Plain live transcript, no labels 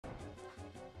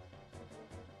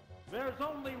There's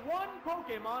only one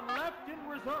Pokemon left in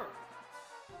reserve.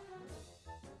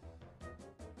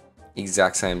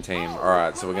 Exact same team.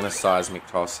 Alright, so we're going to Seismic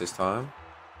Toss this time.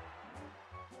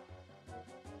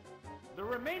 The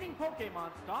remaining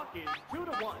Pokemon stock is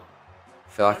 2-1. I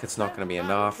feel like it's not going to be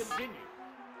enough. I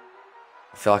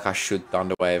feel like I should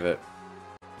Thunder Wave it.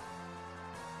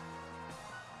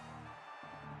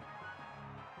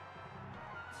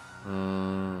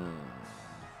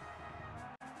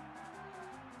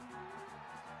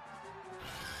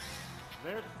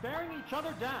 They're staring each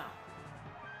other down.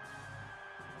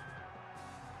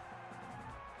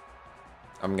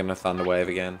 I'm going to Thunder Wave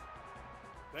again.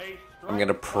 I'm going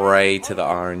to pray to the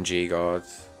RNG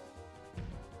gods.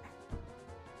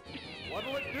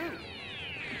 What'll it do?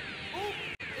 Oops,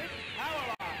 it's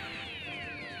paralyzed.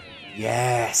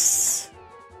 Yes!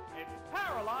 It's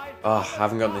paralyzed. Oh, I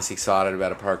haven't gotten this excited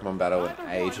about a Pokemon battle in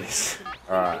ages.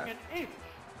 Alright.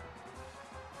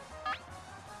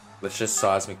 Let's just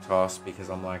Seismic Toss because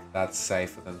I'm like, that's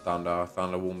safer than Thunder.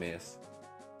 Thunder will miss.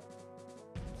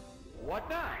 What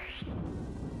now?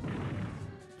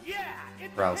 Yeah,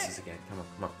 it's Paralysis again. Come on,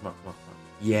 come on, come on, come on, come on.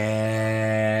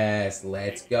 Yes!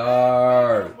 Let's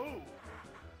go!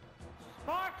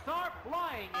 Sparks are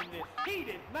flying in this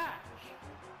heated match.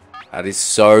 That is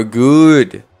so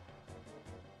good!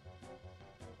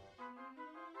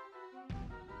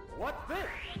 What's this?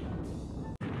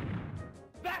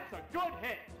 That's a good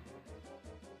hit.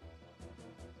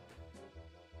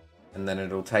 And then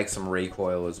it'll take some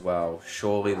recoil as well.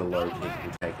 Surely the low kick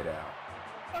will take it out.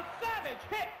 A savage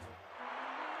hit.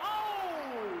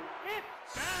 Oh,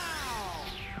 it's down.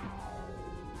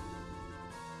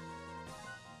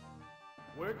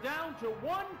 We're down to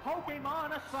one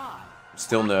Pokemon aside. I'm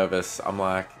still nervous. I'm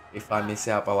like, if I miss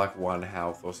out by like 1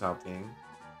 health or something.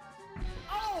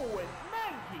 Oh, it's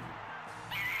Mankey.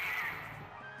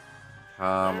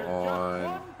 Come There's on.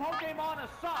 just one Pokemon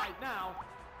aside now.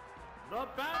 The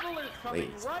battle is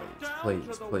coming Please, right please, down please, to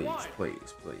the please, wire.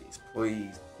 please, please,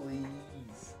 please,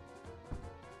 please.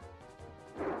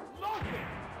 Logan.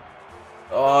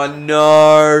 Oh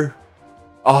no!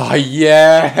 Oh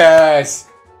yes!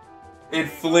 It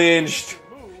flinched.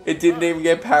 It didn't even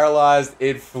get paralyzed.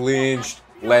 It flinched.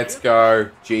 Let's go.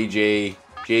 GG.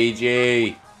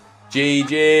 GG.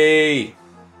 GG.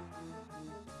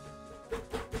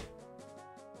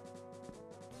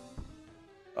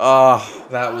 Oh,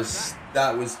 that was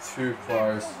too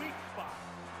close.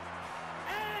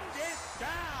 And it's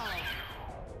down.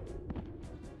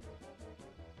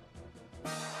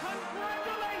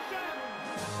 Congratulations!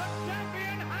 The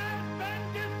champion has been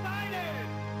decided.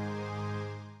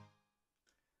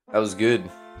 That was good.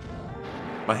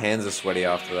 My hands are sweaty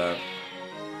after that.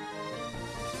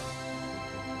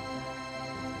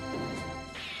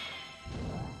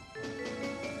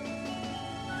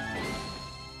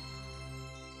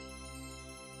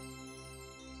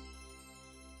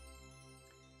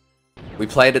 We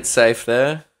played it safe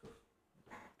there,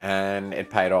 and it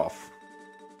paid off.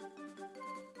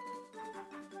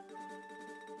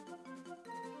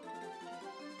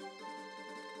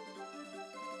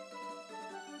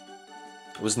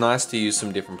 It was nice to use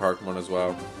some different Pokemon as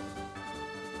well.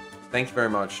 Thank you very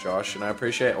much, Josh, and I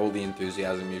appreciate all the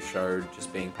enthusiasm you showed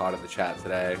just being part of the chat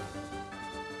today.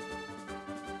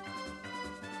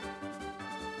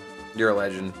 You're a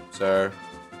legend, so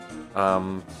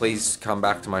please come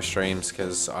back to my streams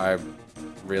because I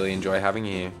really enjoy having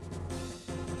you here.